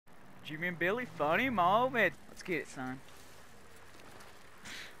Jimmy and Billy, funny moment. Let's get it, son.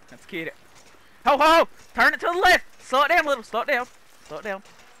 Let's get it. Ho ho! Turn it to the left! Slow it down a little, slow it down. Slow it down.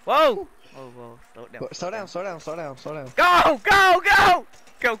 Whoa! Whoa, whoa, slow it down. Slow down, slow down, slow down, slow down. Go! Go! Go!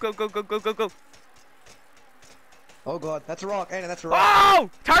 Go, go, go, go, go, go, go. Oh god, that's a rock, Anna, that's a rock. Oh!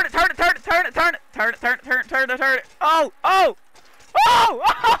 Turn it, turn it, turn it, turn it, turn it, turn it, turn it, turn it, turn it, turn it. Oh! Oh! Oh!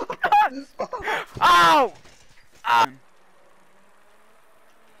 Oh! God! Oh!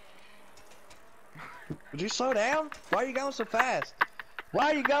 Would you slow down? Why are you going so fast?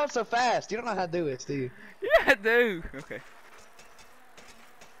 Why are you going so fast? You don't know how to do this, do you? Yeah, I do. Okay.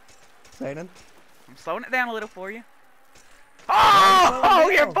 Brandon? I'm slowing it down a little for you. Oh! Oh,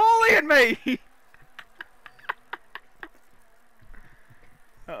 you're bullying me!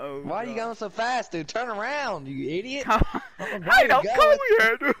 Uh-oh. Why are you going so fast, dude? Turn around, you idiot! Hey, don't come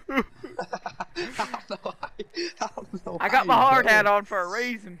here, dude! I don't know I got my hard hat on for a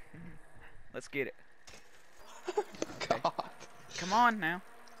reason. Let's get it. Okay. God. Come on now.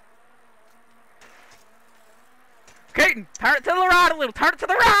 Keaton, turn it to the right a little. Turn it to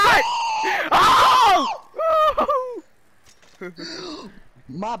the right. Oh! Oh!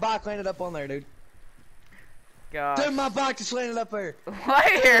 My bike landed up on there, dude. God. Dude, my bike just landed up there.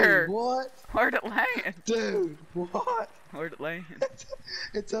 Where? Dude, what? Where'd it land? Dude, what? Where'd it land?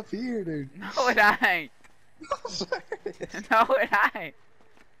 It's up here, dude. No, it ain't. I'm sorry. No, it ain't.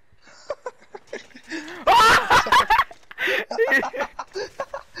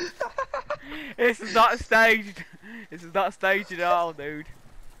 This is not staged. This is not staged at all, dude.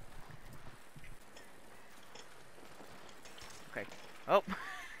 Okay. Oh.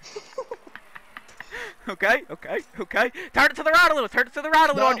 Okay, okay, okay. Turn it to the right a little. Turn it to the right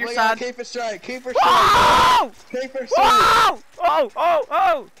a little on your side. Keep it straight. Keep her straight. Whoa! Keep her straight. Whoa! Oh, oh,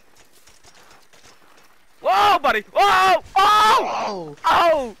 oh! Whoa, buddy! Whoa! Oh! Oh!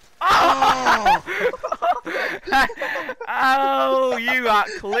 Oh! Oh! Oh, you got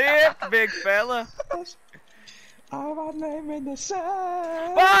clipped, big fella. Oh, my name in the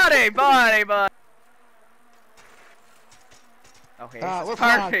sun. Buddy, buddy, buddy. Okay, this we're is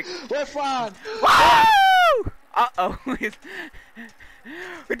perfect. Fine. We're fine. Woo! Uh-oh.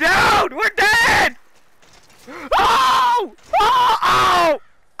 Dude, we're dead! Oh! Oh! Oh!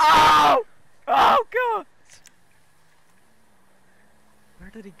 Oh! Oh, God! Where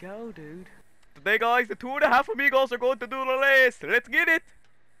did he go, dude? Today, guys, the 2.5 amigos are going to do the list. Let's get it!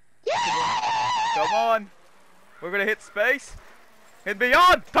 Yeah! Come on. We're gonna hit space. And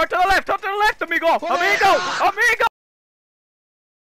beyond! Turn to the left! Turn to the left, amigo! Amigo! Amigo!